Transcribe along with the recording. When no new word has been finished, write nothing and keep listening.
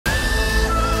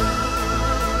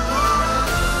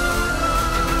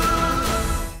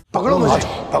पकड़ो मुझे,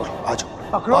 पकड़ो, आ जाओ,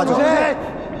 पकड़ो मुझे।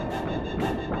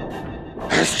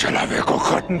 इस जलावे को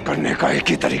खत्म करने का एक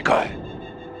ही तरीका है,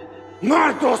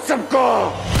 मार दो सबको।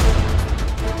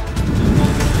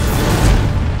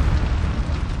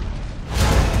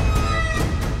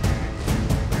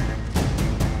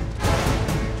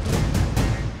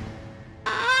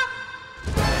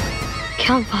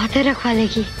 क्या बात है रखवाले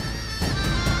की।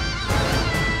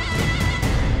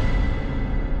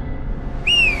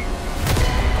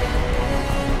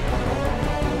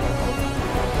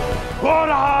 वो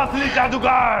रहा असली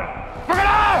जादूगर,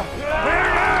 पकड़ा।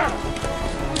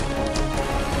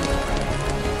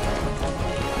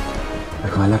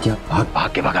 रखवाला क्या भाग भाग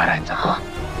के भगा रहा है इन सबको।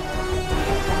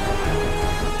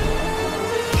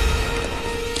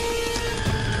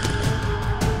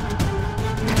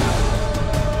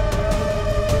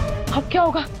 अब क्या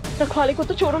होगा? रखवाले को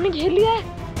तो चोरों ने घेर लिया है।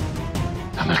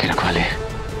 संभल के रखवाले,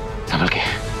 संभल के।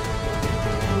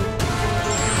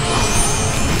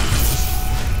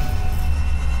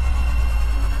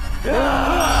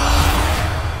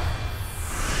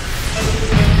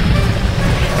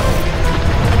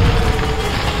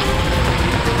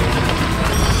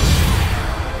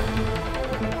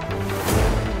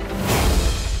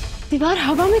 दीवार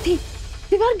हवा में थी,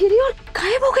 दीवार गिरी और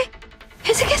गायब हो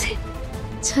गई। ऐसे कैसे?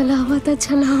 चला हुआ था,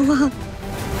 चला हुआ।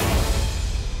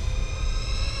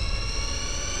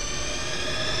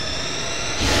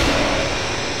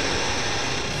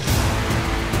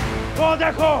 वो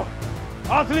देखो,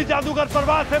 असली जादूगर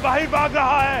परवाज़ से बाहर भाग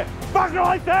रहा है।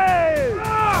 पकड़ो इसे।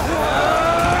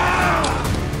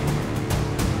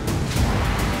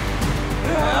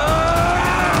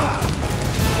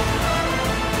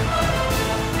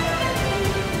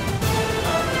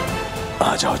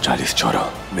 आ जाओ 40 चोरों,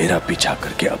 मेरा पीछा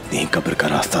करके अपनी ही कब्र का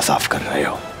रास्ता साफ कर रहे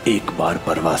हो। एक बार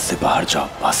परवाज़ से बाहर जाओ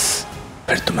बस,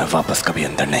 फिर तुम्हें वापस कभी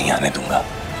अंदर नहीं आने दूंगा।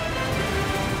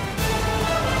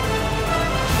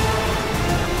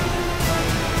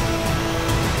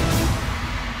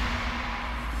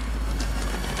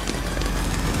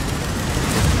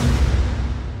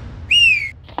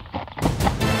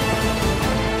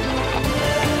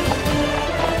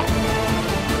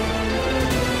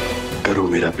 करो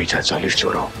मेरा पीछा 40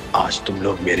 चोरों, आज तुम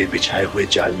लोग मेरे बिछाए हुए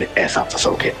जाल में ऐसा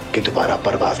फंसोगे कि दोबारा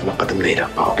परवाज़ में कदम नहीं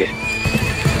रख पाओगे।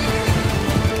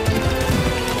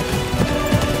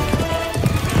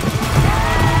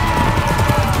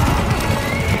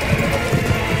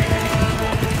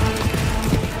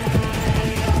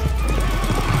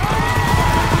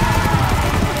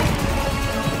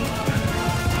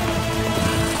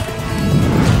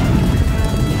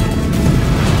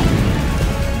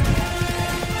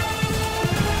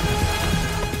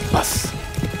 बस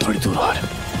थोड़ी दूर और।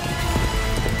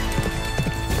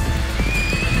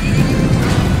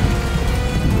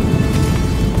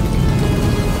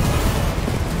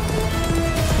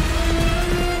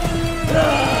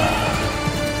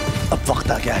 अब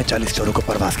वक्त आ गया है 40 चोरों को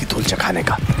परवाज़ की धूल चखाने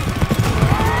का।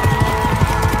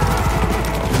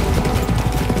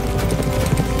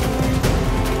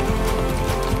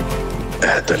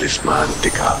 तलिस्मान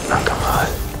दिखा अपना कमाल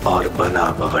और बना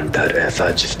बवंडर ऐसा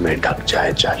जिसमें ढक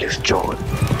जाए 40 चोर।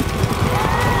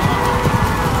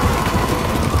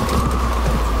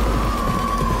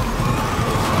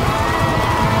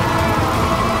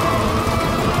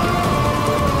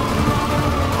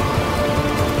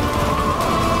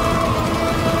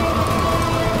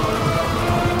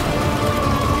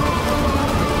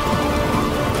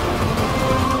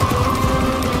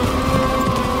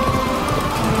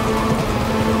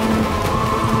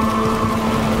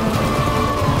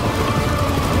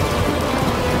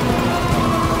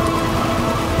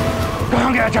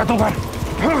 जादूगर,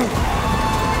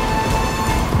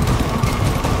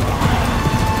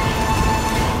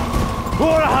 वो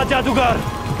रहा जादूगर,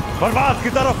 परवाज़ की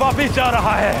तरफ वापिस जा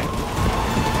रहा है।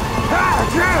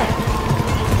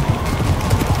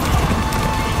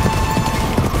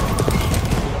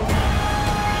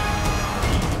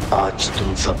 आज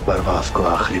तुम सब परवाज़ को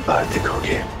आखिरी बार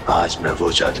देखोगे। आज मैं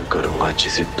वो जादू करूंगा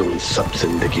जिसे तुम सब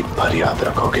जिंदगी भर याद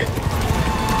रखोगे।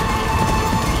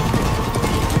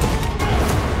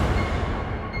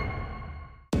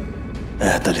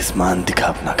 तलिस्मान दिखा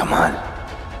अपना कमाल,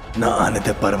 न आने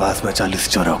दे परवाज़ में 40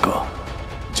 चोरों को।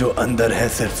 जो अंदर है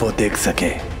सिर्फ वो देख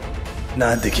सके,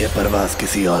 ना दिखे परवाज़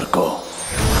किसी और को।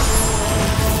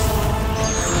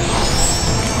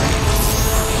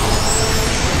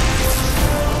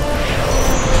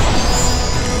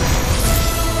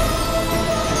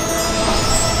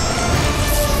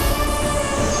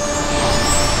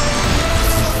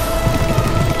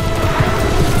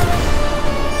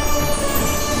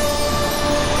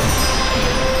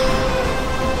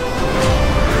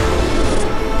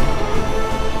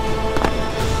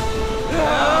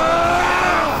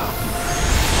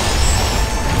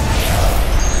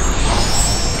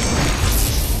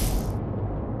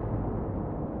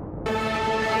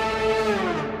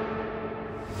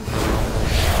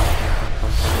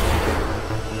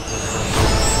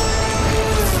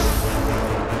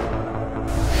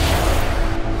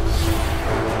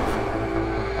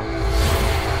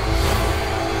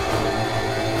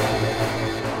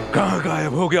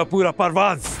 गायब हो गया पूरा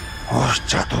परवाज। और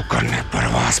जादूगर ने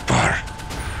परवाज पर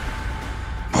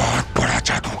बहुत बड़ा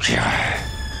जादू किया है।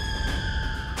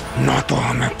 ना तो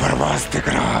हमें परवाज दिख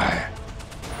रहा है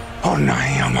और ना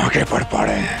ही हम आगे बढ़ पा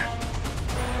रहे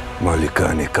हैं।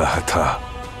 मालिका ने कहा था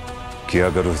कि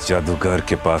अगर उस जादूगर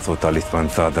के पास वो तालिस्मान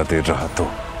ज्यादा देर रहा तो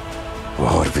वो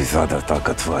और भी ज्यादा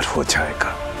ताकतवर हो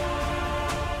जाएगा,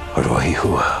 और वही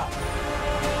हुआ।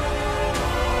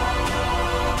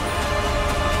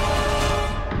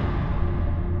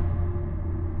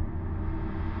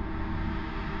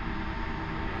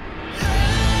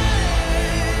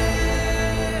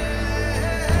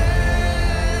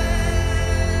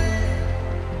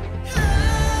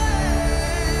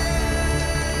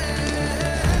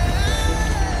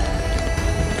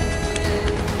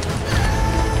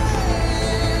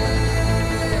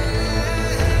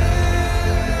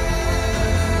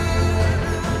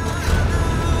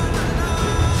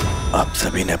 आप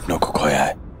सभी ने अपनों को खोया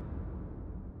है।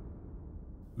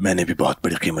 मैंने भी बहुत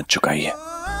बड़ी कीमत चुकाई है,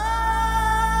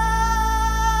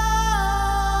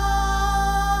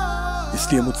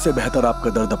 इसलिए मुझसे बेहतर आपका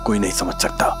दर्द अब कोई नहीं समझ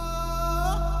सकता।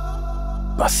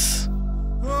 बस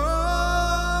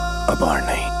अब और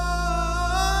नहीं।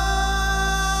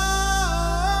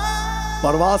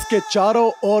 परवाज के चारों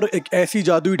ओर एक ऐसी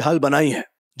जादुई ढाल बनाई है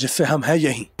जिससे हम हैं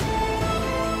यहीं,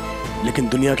 लेकिन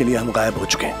दुनिया के लिए हम गायब हो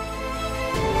चुके हैं।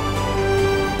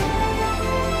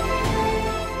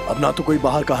 अब ना तो कोई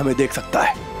बाहर का हमें देख सकता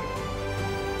है,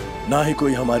 ना ही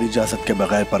कोई हमारी इजाजत के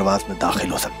बगैर परवाज में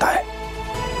दाखिल हो सकता है।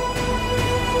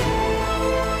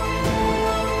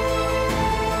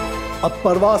 अब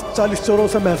परवाज 40 चोरों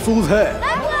से महफूज है।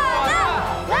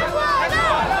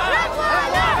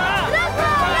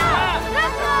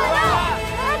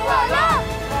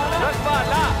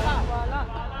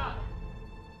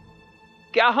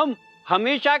 क्या हम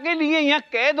हमेशा के लिए यहाँ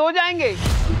कैद हो जाएंगे?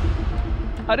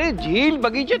 अरे झील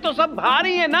बगीचे तो सब बाहर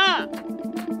ही है ना।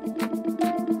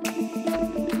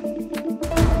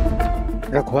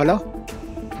 रखवाला,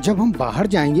 जब हम बाहर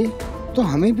जाएंगे तो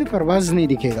हमें भी परवाज नहीं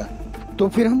दिखेगा, तो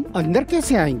फिर हम अंदर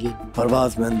कैसे आएंगे?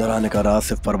 परवाज में अंदर आने का राज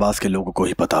सिर्फ परवाज के लोगों को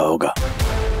ही पता होगा।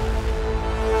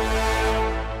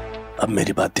 अब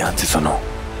मेरी बात ध्यान से सुनो।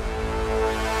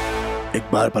 एक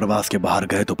बार परवाज के बाहर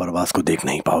गए तो परवाज को देख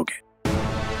नहीं पाओगे।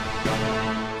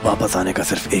 वापस आने का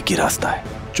सिर्फ एक ही रास्ता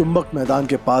है। चुंबक मैदान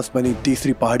के पास बनी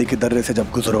तीसरी पहाड़ी के दर्रे से जब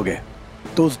गुजरोगे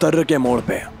तो उस दर्रे के मोड़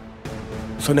पे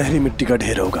सुनहरी मिट्टी का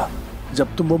ढेर होगा।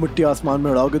 जब तुम वो मिट्टी आसमान में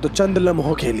उड़ाओगे तो चंद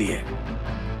लम्हों के लिए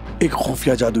एक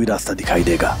खुफिया जादुई रास्ता दिखाई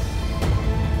देगा।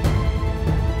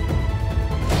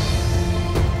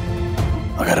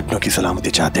 अगर अपनों की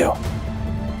सलामती चाहते हो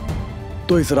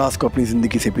तो इस राज को अपनी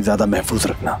जिंदगी से भी ज्यादा महफूज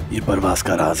रखना। ये परवाज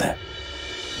का राज है।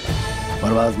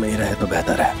 परवाज में ही रहे तो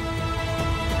बेहतर है।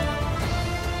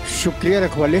 शुक्रिया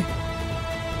रखवाले।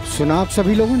 सुना आप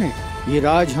सभी लोगों ने, ये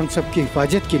राज हम सबकी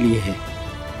हिफाजत के लिए है।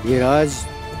 ये राज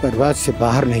परवाज से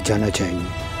बाहर नहीं जाना चाहिए।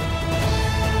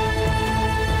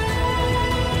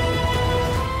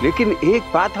 लेकिन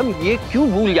एक बात हम ये क्यों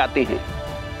भूल जाते हैं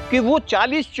कि वो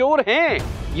 40 चोर हैं।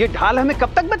 ये ढाल हमें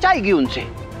कब तक बचाएगी उनसे?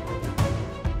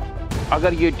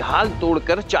 अगर ये ढाल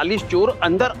तोड़कर 40 चोर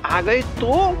अंदर आ गए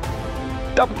तो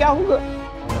तब क्या होगा?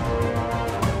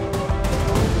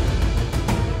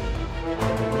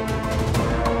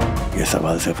 ये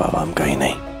सवाल सिर्फ आवाम का ही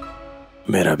नहीं,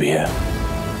 मेरा भी है।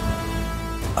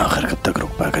 आखिर कब तक रोक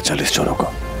पाएगा 40 चोरों को?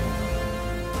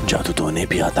 जादू तो उन्हें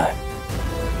भी आता है।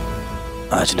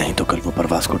 आज नहीं तो कल वो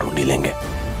परवाज को ढूंढ ही लेंगे।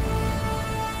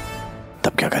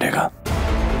 तब क्या करेगा?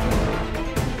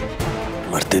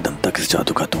 मरते दम तक इस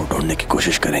जादू का तोड़ ढूंढने की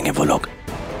कोशिश करेंगे वो लोग।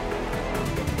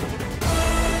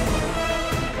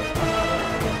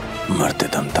 मरते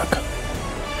दम तक।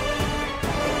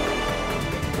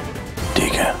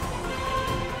 ठीक है,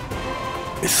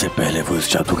 इससे पहले वो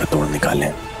इस जादू का तोड़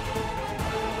निकालें,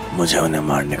 मुझे उन्हें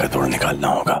मारने का तोड़ निकालना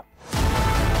होगा।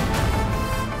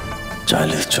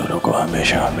 40 चोरों को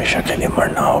हमेशा हमेशा के लिए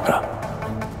मरना होगा।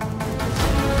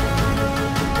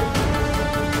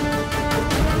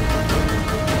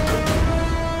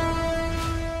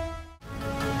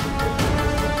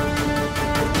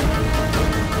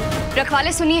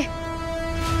 रखवाले सुनिए,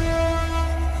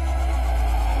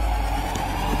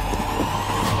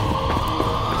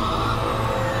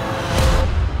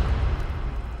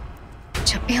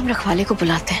 जब भी हम रखवाले को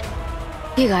बुलाते हैं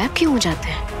ये गायब क्यों हो जाते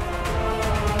हैं?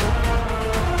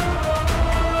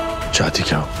 चाहती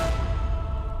क्या?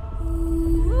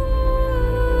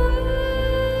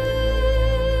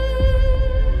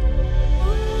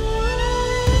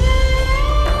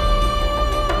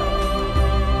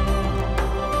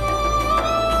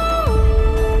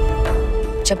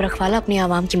 जब रखवाला अपनी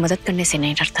आवाम की मदद करने से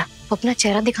नहीं डरता वो अपना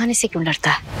चेहरा दिखाने से क्यों डरता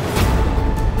है?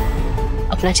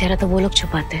 अपना चेहरा तो वो लोग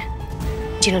छुपाते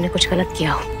हैं जिन्होंने कुछ गलत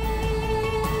किया हो।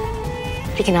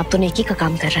 लेकिन आप तो नेकी का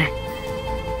काम कर रहे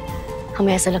हैं।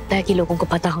 हमें ऐसा लगता है कि लोगों को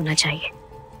पता होना चाहिए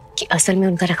कि असल में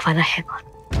उनका रखवाला है कौन।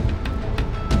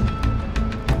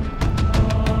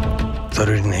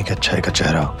 जरूरी नहीं कि अच्छाई का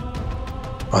चेहरा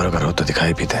और अगर हो तो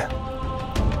दिखाई भी दे।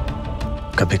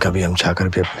 कभी कभी हम चाहकर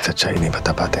भी अपनी सच्चाई नहीं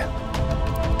बता पाते।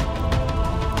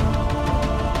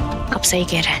 आप सही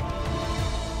कह रहे हैं।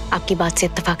 आपकी बात से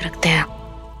इत्तेफाक रखते हैं।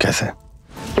 कैसे?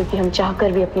 क्योंकि हम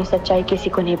चाहकर भी अपनी सच्चाई किसी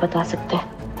को नहीं बता सकते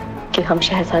कि हम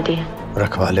शहजादी हैं।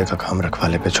 रखवाले का काम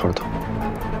रखवाले पे छोड़ दो।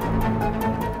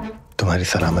 तुम्हारी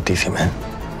सलामती इसी में है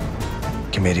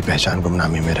कि मेरी पहचान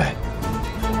गुमनामी में रहे।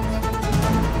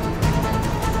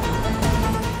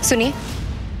 सुनिए,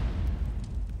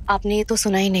 आपने ये तो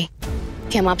सुना ही नहीं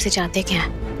कि हम आपसे चाहते क्या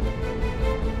हैं।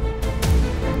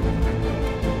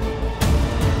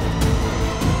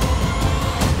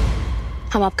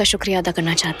 हम आपका शुक्रिया अदा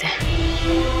करना चाहते हैं।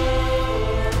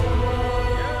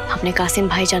 हमने कासिम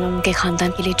भाईजान और उनके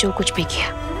खानदान के लिए जो कुछ भी किया,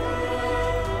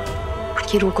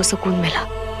 उनकी रूह को सुकून मिला।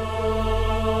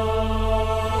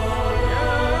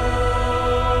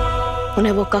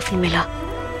 उन्हें वो कफन मिला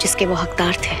जिसके वो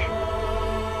हकदार थे।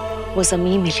 वो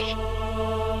जमीन मिली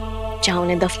जहां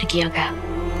उन्हें दफन किया गया।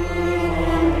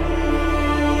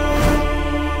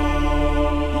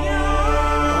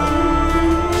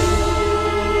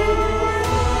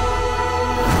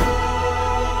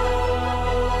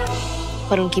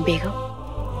 और उनकी बेगम,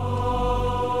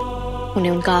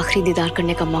 उन्हें उनका आखिरी दीदार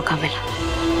करने का मौका मिला।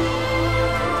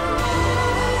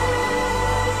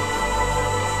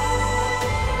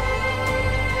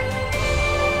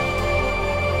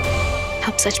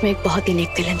 आप सच में एक बहुत ही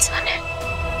नेक दिल इंसान है।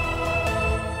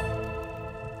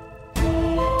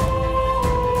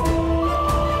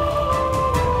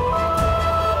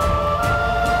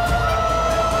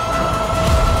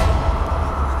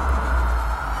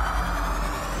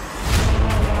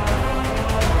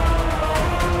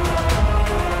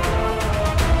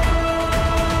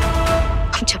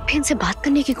 जब भी इनसे बात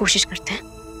करने की कोशिश करते हैं,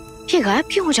 ये गायब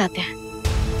क्यों हो जाते हैं?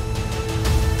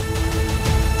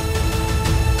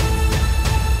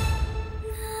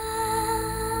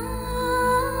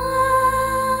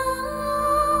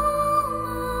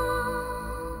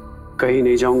 कहीं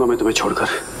नहीं जाऊंगा मैं तुम्हें छोड़कर।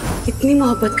 इतनी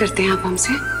मोहब्बत करते हैं आप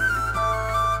हमसे?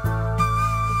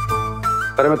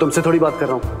 अरे मैं तुमसे थोड़ी बात कर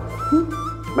रहा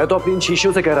हूं। मैं तो अपनी इन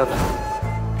शीशियों से कह रहा था।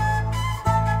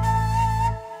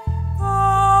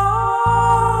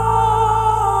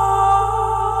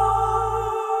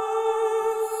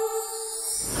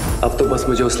 अब तो बस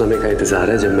मुझे उस लम्हे का इंतजार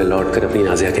है जब मैं लौटकर अपनी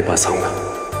नाजिया के पास आऊंगा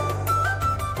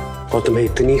और तुम्हें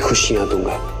इतनी खुशियां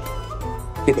दूंगा,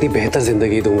 इतनी बेहतर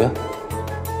जिंदगी दूंगा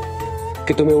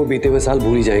कि तुम्हें वो बीते हुए साल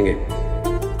भूल ही जाएंगे।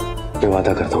 मैं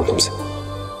वादा करता हूं तुमसे,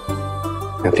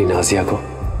 मैं अपनी नाजिया को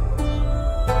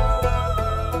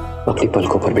अपनी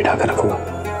पलकों पर बिठा कर रखूंगा।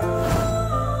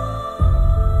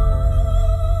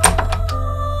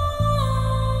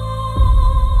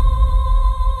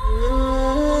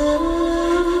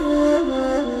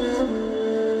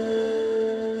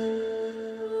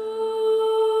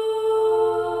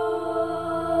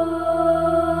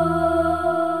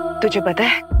 तुझे पता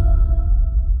है,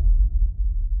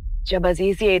 जब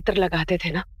अजीज ये इत्र लगाते थे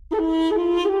ना,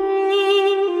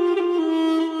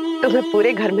 तो मैं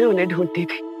पूरे घर में उन्हें ढूंढती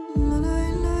थी,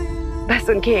 बस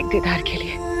उनके एक दीदार के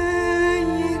लिए।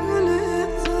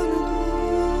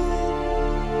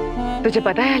 तुझे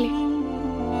पता है अली,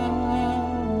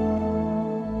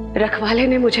 रखवाले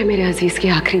ने मुझे मेरे अजीज के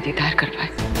आखिरी दीदार करवाए।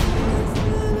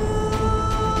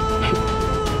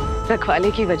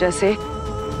 रखवाले की वजह से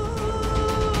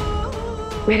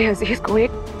मेरे अजीज को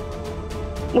एक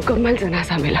मुकम्मल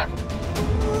जनाजा मिला।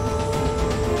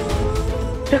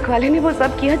 रखवाले ने वो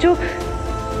सब किया जो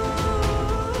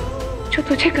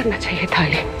तुझे करना चाहिए था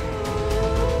अली।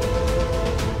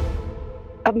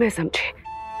 अब मैं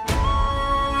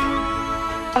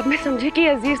समझी कि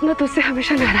अजीज ना तुझसे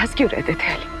हमेशा नाराज क्यों रहते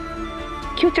थे अली,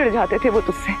 क्यों चिढ़ जाते थे वो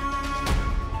तुझसे,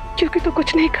 क्योंकि तू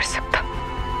कुछ नहीं कर सकता।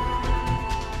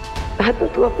 ना तो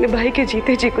तू अपने भाई के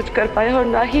जीते जी कुछ कर पाया और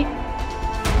ना ही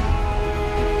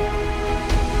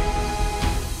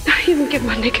उनके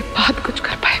मरने के बाद कुछ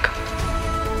कर पाएगा।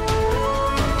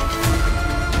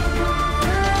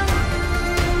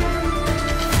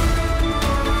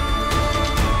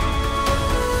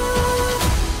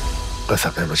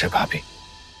 कसम है मुझे भाभी,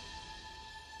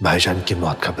 भाईजान की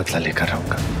मौत का बदला लेकर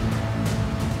रहूंगा।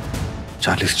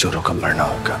 40 चोरों का मरना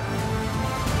होगा,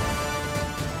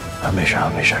 हमेशा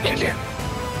हमेशा के लिए।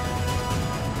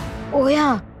 ओया,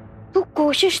 तू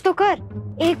कोशिश तो कर।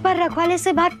 एक बार रखवाले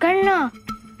से बात करना।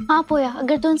 हाँ पोया,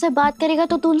 अगर तू उनसे बात करेगा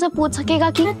तो तू उनसे पूछ सकेगा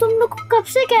कि मैं तुम लोग को कब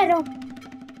से कह रहा हूँ,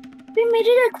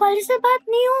 मेरी रखवाले से बात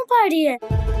नहीं हो पा रही है।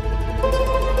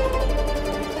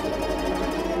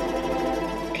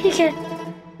 ठीक है,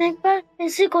 मैं एक बार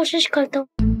ऐसी कोशिश करता हूँ।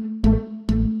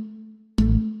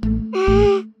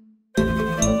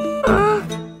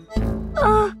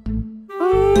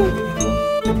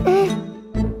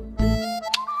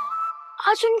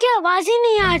 आज उनकी आवाज ही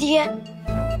नहीं आ रही है,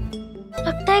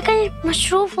 लगता है कहीं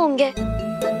मशरूफ होंगे।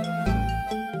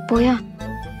 पोया,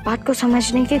 बात को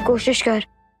समझने की कोशिश कर,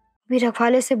 भी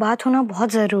रखवाले से बात होना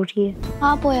बहुत जरूरी है।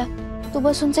 हाँ पोया, तू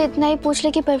बस उनसे इतना ही पूछ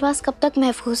ले कि परवाज़ कब तक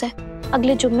महफूज है,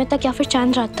 अगले जुम्मे तक या फिर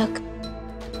चांद रात तक।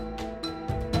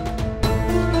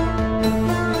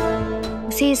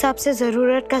 उसी हिसाब से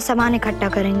जरूरत का सामान इकट्ठा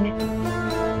करेंगे।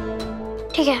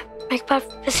 ठीक है, मैं एक बार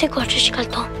फिर से कोशिश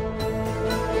करता हूँ।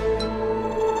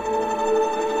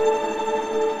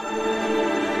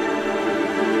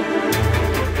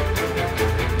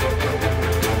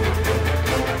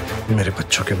 मेरे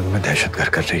बच्चों के मन में दहशत घर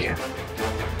कर रही है,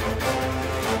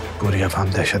 पूरी अवाम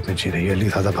दहशत में जी रही है। अली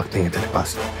ज्यादा वक्त नहीं है तेरे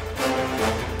पास,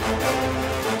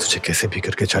 तुझे कैसे भी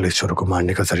करके 40 चोरों को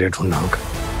मारने का जरिया ढूंढना होगा,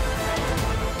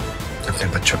 अपने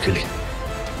बच्चों के लिए,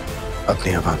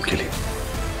 अपनी अवाम के लिए।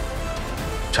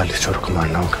 40 चोरों को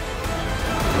मारना होगा।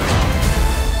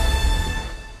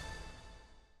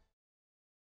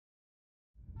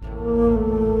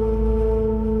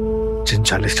 जिन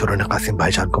 40 चोरों ने कासिम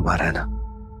भाईजान को मारा है ना,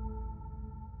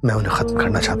 मैं उन्हें खत्म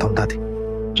करना चाहता हूँ दादी।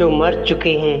 जो मर चुके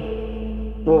हैं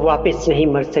वो वापस नहीं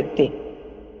मर सकते।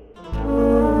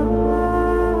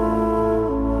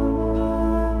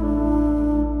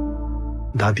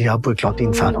 दादी, आप वो इकलौती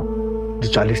इंसान हो जो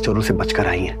 40 चोरों से बचकर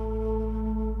आई हैं।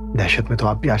 दहशत में तो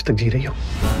आप भी आज तक जी रही हो।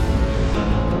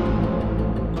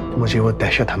 मुझे वो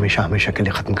दहशत हमेशा हमेशा के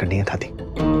लिए खत्म करनी है दादी।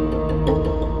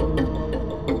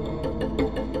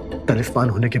 तलिस्मान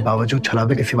होने के बावजूद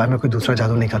छलावे के सिवाय मैं कोई दूसरा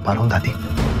जादू नहीं कर पा रहा हूं दादी।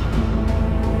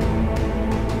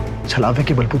 छलावे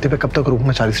के बलबूते पे कब तक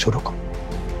रोकूंगा 40 चोरों को?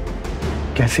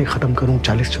 कैसे खत्म करूं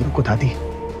 40 चोरों को दादी?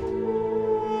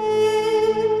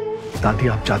 दादी,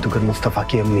 आप जादूगर मुस्तफा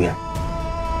की अम्मी हैं,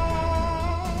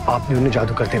 आपने उन्हें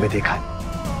जादू करते हुए देखा है।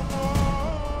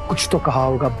 कुछ तो कहा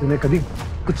होगा, उन्हें कभी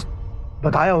कुछ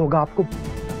बताया होगा आपको।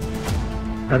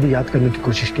 दादी, याद करने की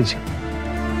कोशिश कीजिए।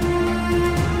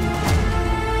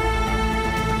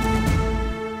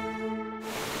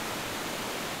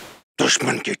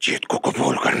 दुश्मन की जीत को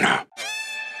कबूल करना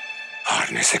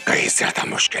हारने से कहीं ज्यादा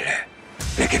मुश्किल है,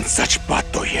 लेकिन सच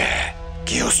बात तो यह है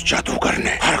कि उस जादूगर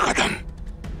ने हर कदम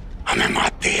हमें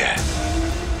मात दी है।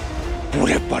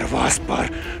 पूरे परवास पर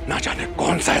ना जाने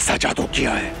कौन सा ऐसा जादू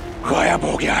किया है, गायब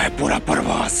हो गया है पूरा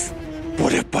परवास।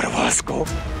 पूरे परवास को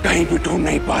कहीं भी ढूंढ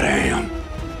नहीं पा रहे हैं हम,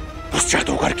 उस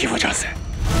जादूगर की वजह से।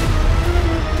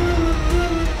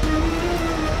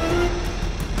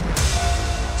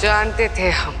 जानते थे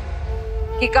हम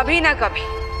कि कभी ना कभी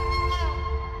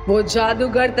वो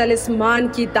जादूगर तलिस्मान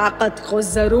की ताकत को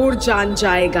जरूर जान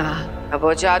जाएगा। अब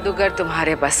वो जादूगर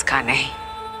तुम्हारे बस का नहीं।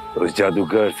 उस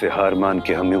जादूगर से हार मान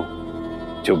के हम यूं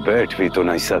जो बैठ भी तो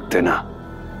नहीं सकते ना।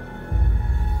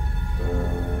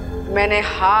 मैंने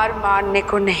हार मानने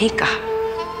को नहीं कहा,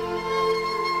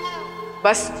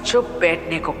 बस चुप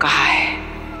बैठने को कहा है,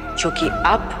 क्योंकि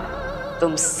अब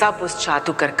तुम सब उस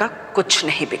जादूगर का कुछ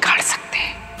नहीं बिगाड़ सकते।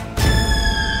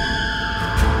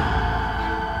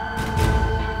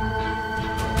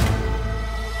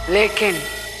 लेकिन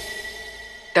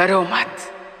डरो मत,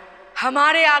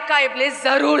 हमारे आका इब्लिस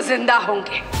जरूर जिंदा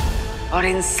होंगे और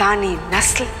इंसानी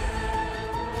नस्ल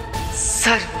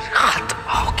जरूर खत्म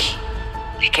होगी।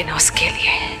 लेकिन उसके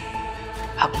लिए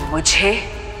अब मुझे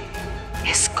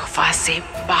इस गुफा से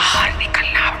बाहर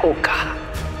निकलना होगा।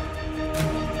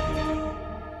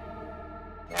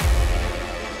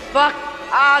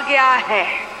 वक्त आ गया है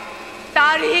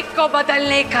तारीख को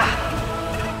बदलने का।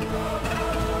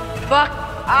 वक्त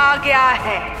आ गया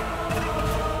है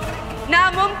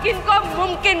नामुमकिन को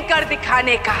मुमकिन कर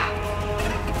दिखाने का।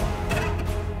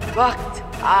 वक्त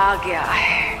आ गया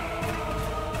है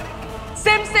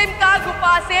सिम का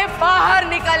गुफा से बाहर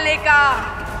निकलने का।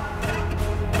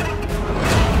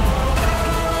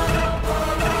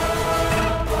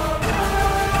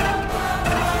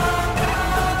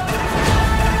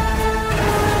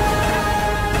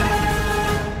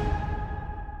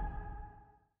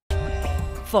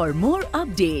 For more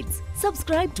updates,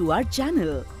 subscribe to our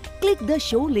channel, click the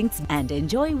show links and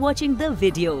enjoy watching the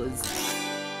videos.